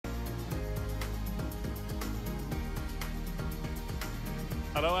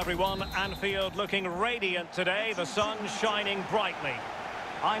Hello everyone, Anfield looking radiant today, the sun shining brightly.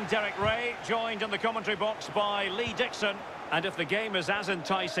 I'm Derek Ray, joined in the commentary box by Lee Dixon. And if the game is as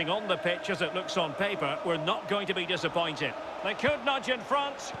enticing on the pitch as it looks on paper, we're not going to be disappointed. They could nudge in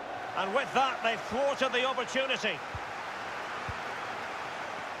front, and with that they've thwarted the opportunity.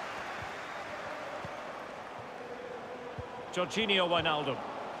 Jorginho Wijnaldum.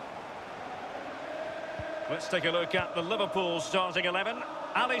 Let's take a look at the Liverpool starting 11.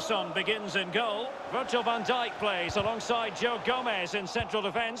 Alisson begins in goal. Virgil van Dijk plays alongside Joe Gomez in central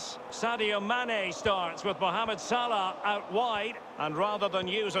defence. Sadio Mane starts with Mohamed Salah out wide. And rather than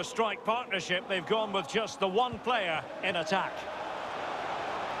use a strike partnership, they've gone with just the one player in attack.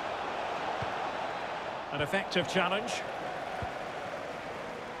 An effective challenge.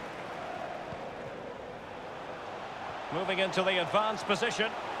 Moving into the advanced position.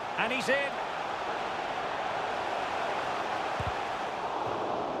 And he's in.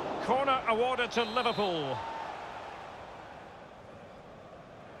 Corner awarded to Liverpool.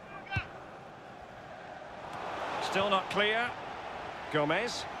 Still not clear.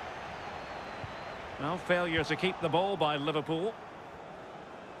 Gomez. Now failure to keep the ball by Liverpool.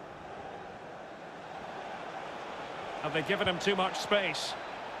 Have they given him too much space?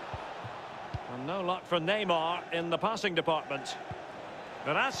 And no luck for Neymar in the passing department.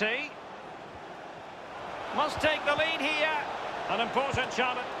 Verratti. Must take the lead here. An important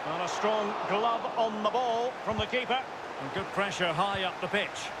challenge. And a strong glove on the ball from the keeper. And good pressure high up the pitch.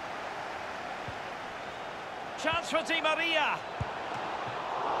 Chance for Di Maria.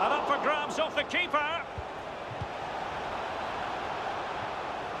 And up for grabs off the keeper.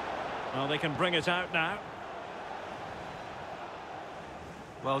 Well, they can bring it out now.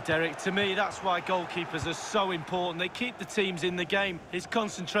 Well, Derek, to me, that's why goalkeepers are so important. They keep the teams in the game. His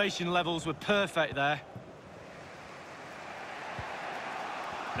concentration levels were perfect there.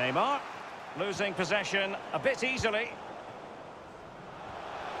 Neymar, losing possession a bit easily.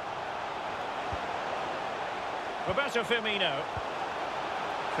 Roberto Firmino.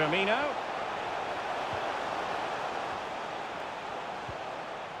 Firmino.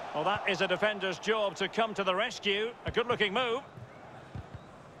 Well, that is a defender's job to come to the rescue. A good-looking move.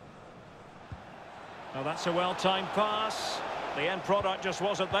 Well, that's a well-timed pass. The end product just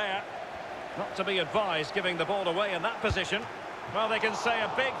wasn't there. Not to be advised giving the ball away in that position. Well, they can say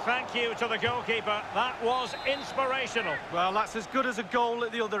a big thank you to the goalkeeper. That was inspirational. Well, that's as good as a goal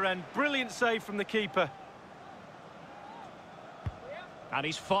at the other end. Brilliant save from the keeper. And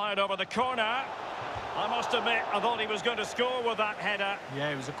he's fired over the corner. I must admit, I thought he was going to score with that header.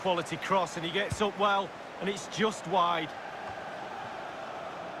 Yeah, it was a quality cross, and he gets up well, and it's just wide.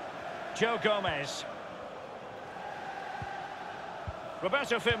 Joe Gomez.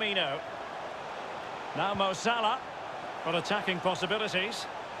 Roberto Firmino. Now Mo Salah. For attacking possibilities.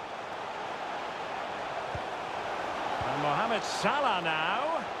 And Mohamed Salah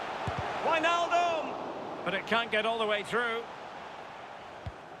now. Wijnaldum! But it can't get all the way through.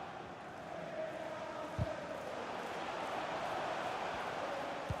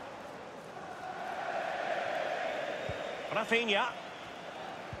 Rafinha.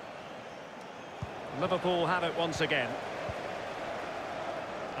 Liverpool have it once again.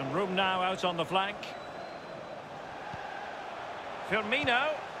 And room now out on the flank.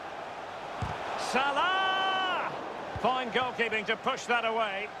 Firmino. Salah! Fine goalkeeping to push that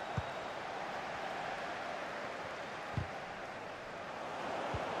away.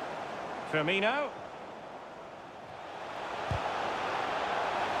 Firmino.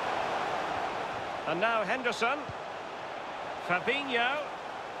 And now Henderson. Fabinho.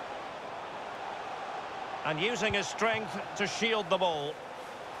 And using his strength to shield the ball.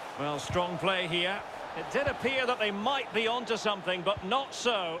 Well, strong play here. It did appear that they might be onto something, but not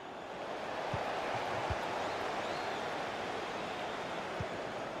so.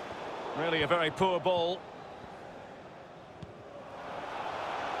 Really a very poor ball.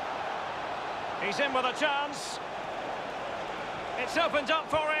 He's in with a chance. It's opened up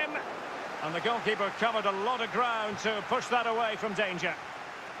for him. And the goalkeeper covered a lot of ground to push that away from danger.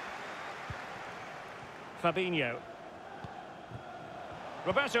 Fabinho.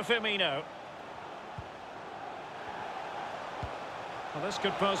 Roberto Firmino. Well, this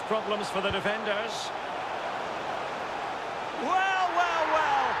could pose problems for the defenders. Well, well,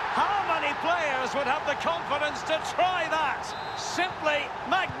 well. How many players would have the confidence to try that? Simply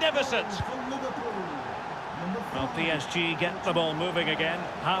magnificent. Well, PSG get the ball moving again.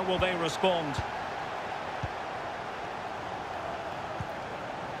 How will they respond?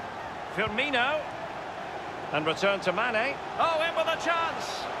 Firmino. And return to Mane. Oh, in with a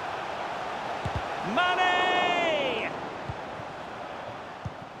chance. Mane!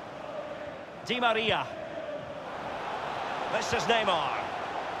 Di Maria. This is Neymar.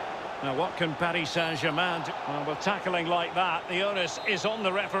 Now, what can Paris Saint-Germain do? Well, with tackling like that, the onus is on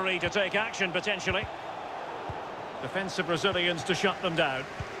the referee to take action, potentially. Defensive Brazilians to shut them down.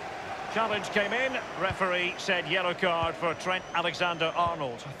 Challenge came in. Referee said yellow card for Trent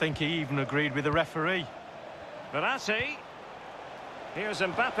Alexander-Arnold. I think he even agreed with the referee. Verratti. Here's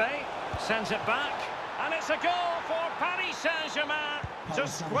Mbappe. Sends it back. And it's a goal for Paris Saint-Germain to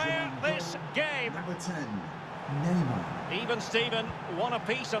square this game. Number 10, Neymar. Even Steven, one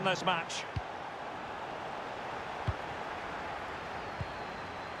apiece in this match.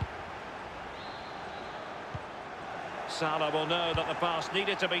 Salah will know that the pass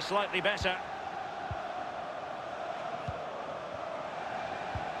needed to be slightly better.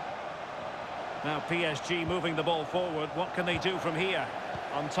 Now PSG moving the ball forward. What can they do from here?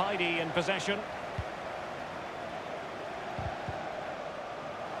 Untidy in possession.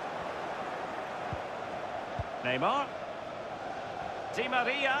 Neymar. Di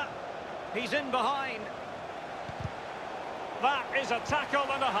Maria. He's in behind. That is a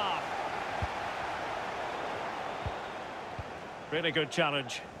tackle and a half. Really good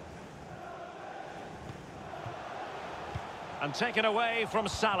challenge. And taken away from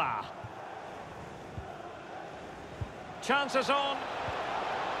Salah. Chances on.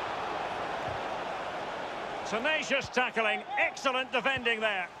 Tenacious tackling. Excellent defending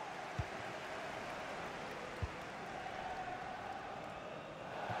there.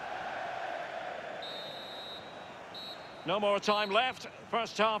 No more time left.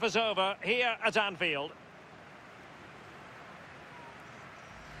 First half is over here at Anfield.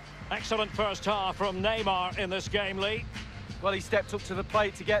 Excellent first half from Neymar in this game, Lee. Well, he stepped up to the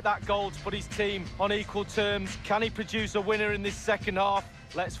plate to get that goal to put his team on equal terms. Can he produce a winner in this second half?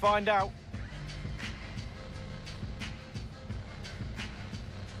 Let's find out.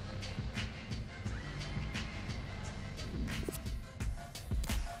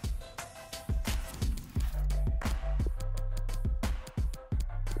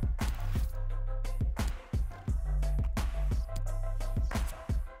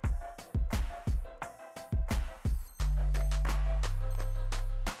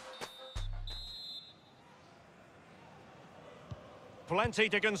 Plenty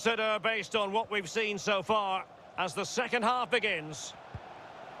to consider based on what we've seen so far as the second half begins.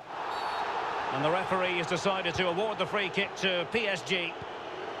 And the referee has decided to award the free kick to PSG.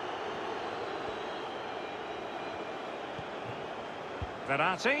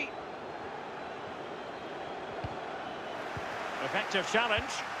 Verratti. Effective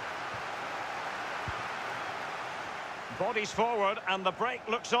challenge. Bodies forward and the break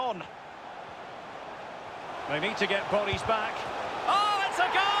looks on. They need to get bodies back. Oh, it's a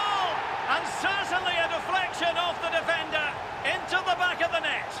goal! And certainly a deflection off the defender into the back of the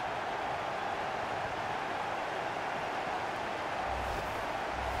net.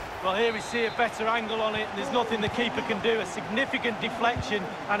 Well, here we see a better angle on it. There's nothing the keeper can do. A significant deflection,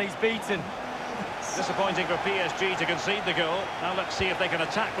 and he's beaten. Disappointing for PSG to concede the goal. Now let's see if they can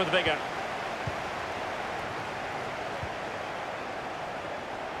attack with vigour.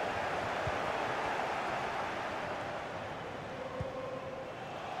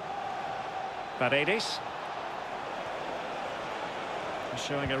 Paredes.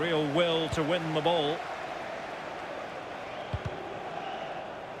 Showing a real will to win the ball.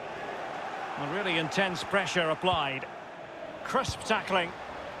 And really intense pressure applied. Crisp tackling.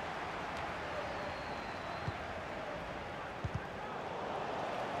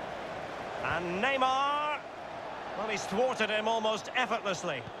 And Neymar. Well, he's thwarted him almost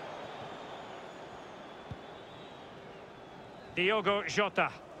effortlessly. Diogo Jota.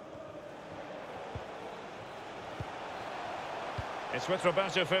 It's with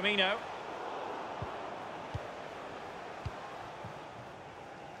Roberto Firmino.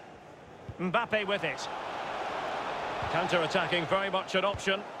 Mbappe with it. Counter-attacking, very much an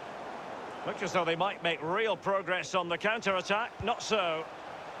option. Looks as though they might make real progress on the counter-attack. Not so.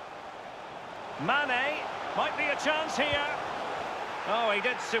 Mane, might be a chance here. Oh, he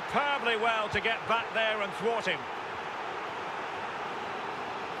did superbly well to get back there and thwart him.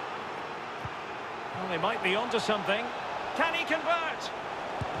 Well, they might be onto something. Can he convert?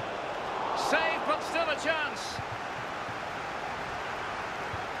 Save, but still a chance.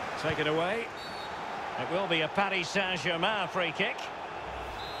 Take it away. It will be a Paris Saint-Germain free kick.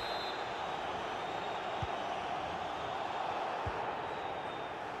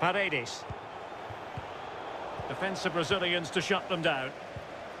 Paredes. Defensive Brazilians to shut them down.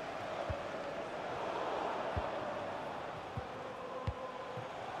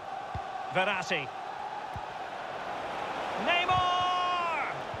 Verratti. Neymar!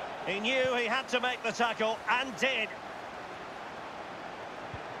 He knew he had to make the tackle, and did.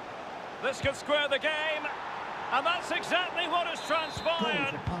 This could square the game, and that's exactly what has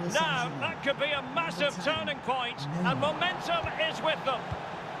transpired. Now, that could be a massive turning point, and momentum is with them.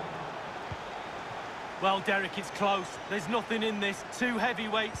 Well, Derek, it's close. There's nothing in this. Two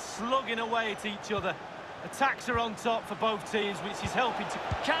heavyweights slugging away at each other. Attacks are on top for both teams, which is helping to...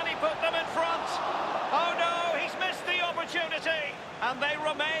 Can he put them in front? Oh no, he's missed the opportunity, and they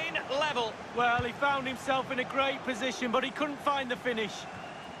remain level. Well, he found himself in a great position, but he couldn't find the finish.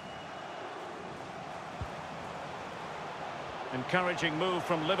 Encouraging move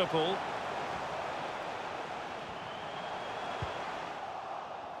from Liverpool.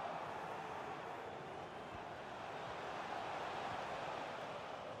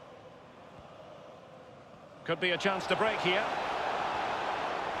 Could be a chance to break here.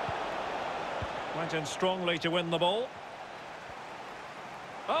 Went in strongly to win the ball.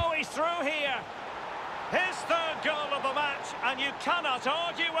 Oh, he's through here. His third goal of the match, and you cannot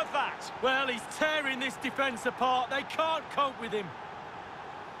argue with that. Well, he's tearing this defence apart. They can't cope with him.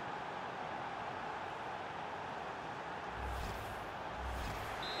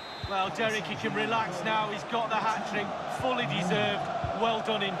 Well, Derek, he can relax now. He's got the hat-trick. Fully deserved. Well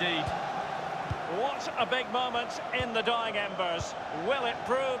done indeed. What a big moment in the dying embers. Will it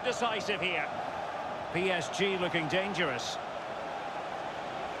prove decisive here? PSG looking dangerous.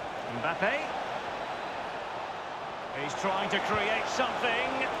 Mbappe. He's trying to create something.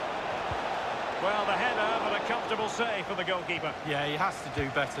 Well, the header, but a comfortable save for the goalkeeper. Yeah, he has to do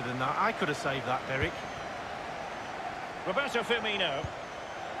better than that. I could have saved that, Derek. Roberto Firmino.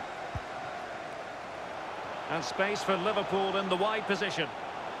 And space for Liverpool in the wide position.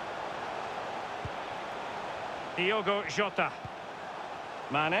 Diogo Jota.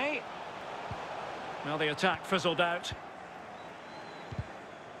 Mane. Well, the attack fizzled out.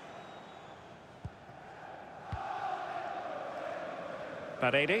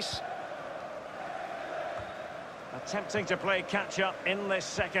 Paredes. Attempting to play catch-up in this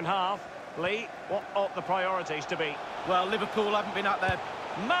second half. Lee, what ought the priorities to be? Well, Liverpool haven't been at their...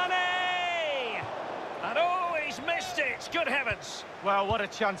 Mane! And oh, he's missed it! Good heavens! Well, what a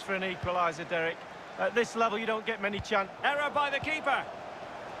chance for an equaliser, Derek. At this level, you don't get many chances. Error by the keeper.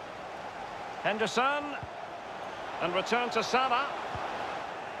 Henderson. And return to Salah.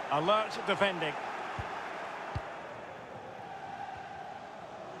 Alert defending.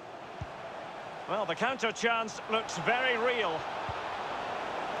 Well, the counter chance looks very real.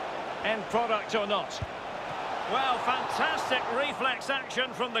 End product or not. Well, fantastic reflex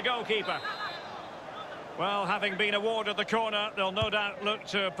action from the goalkeeper. Well, having been awarded the corner, they'll no doubt look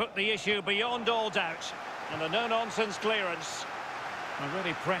to put the issue beyond all doubt. And the no-nonsense clearance. They're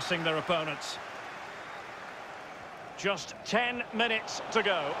really pressing their opponents. Just 10 minutes to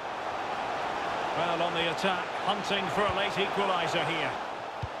go. Well, on the attack, hunting for a late equaliser here.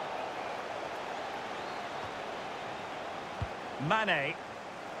 Mane.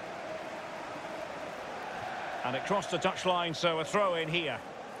 And it crossed the touchline, so a throw in here.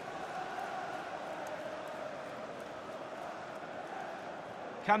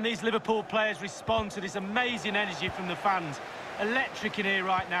 Can these Liverpool players respond to this amazing energy from the fans? Electric in here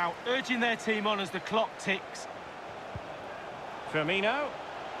right now, urging their team on as the clock ticks. Firmino.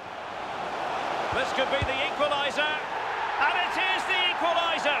 This could be the equaliser. And it is the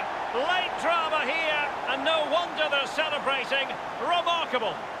equaliser. Late drama here, and no wonder they're celebrating.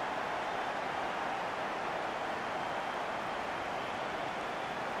 Remarkable.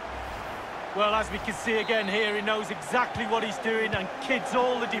 Well, as we can see again here, he knows exactly what he's doing and kids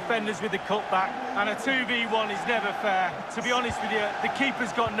all the defenders with the cutback. And a 2v1 is never fair. To be honest with you, the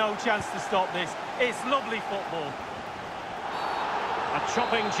keeper's got no chance to stop this. It's lovely football. A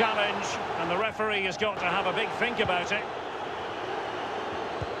chopping challenge, and the referee has got to have a big think about it.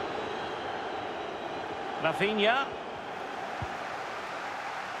 Rafinha.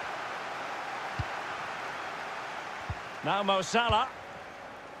 Now Mo Salah.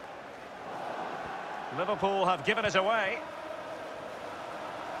 Liverpool have given it away.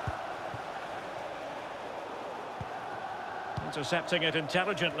 Intercepting it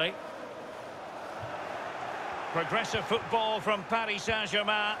intelligently. Progressive football from Paris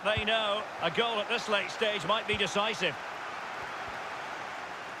Saint-Germain. They know a goal at this late stage might be decisive.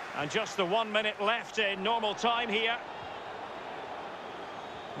 And just the 1 minute left in normal time here.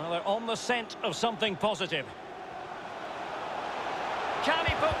 Well, they're on the scent of something positive. Can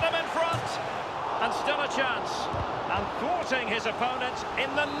he put them in front? And still a chance. And thwarting his opponent in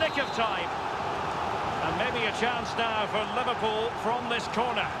the nick of time. And maybe a chance now for Liverpool from this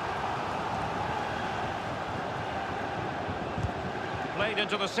corner. Played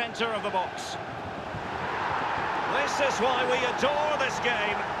into the centre of the box. This is why we adore this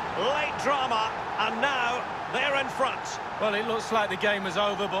game. Late drama, and now they're in front. Well, it looks like the game is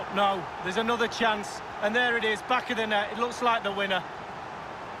over, but no, there's another chance. And there it is, back of the net. It looks like the winner.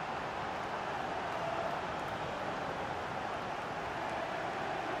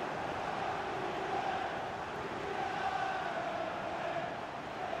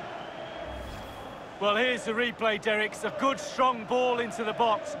 Well, here's the replay, Derek. It's a good, strong ball into the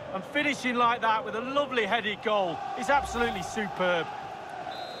box. And finishing like that with a lovely headed goal is absolutely superb.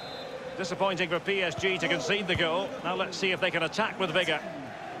 Disappointing for PSG to concede the goal. Now let's see if they can attack with vigour.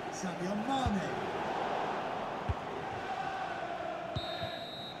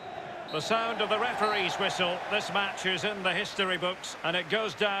 The sound of the referee's whistle. This match is in the history books, and it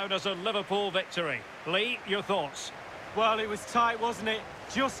goes down as a Liverpool victory. Lee, your thoughts? Well, it was tight, wasn't it?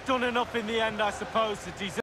 Just done enough in the end, I suppose, to deserve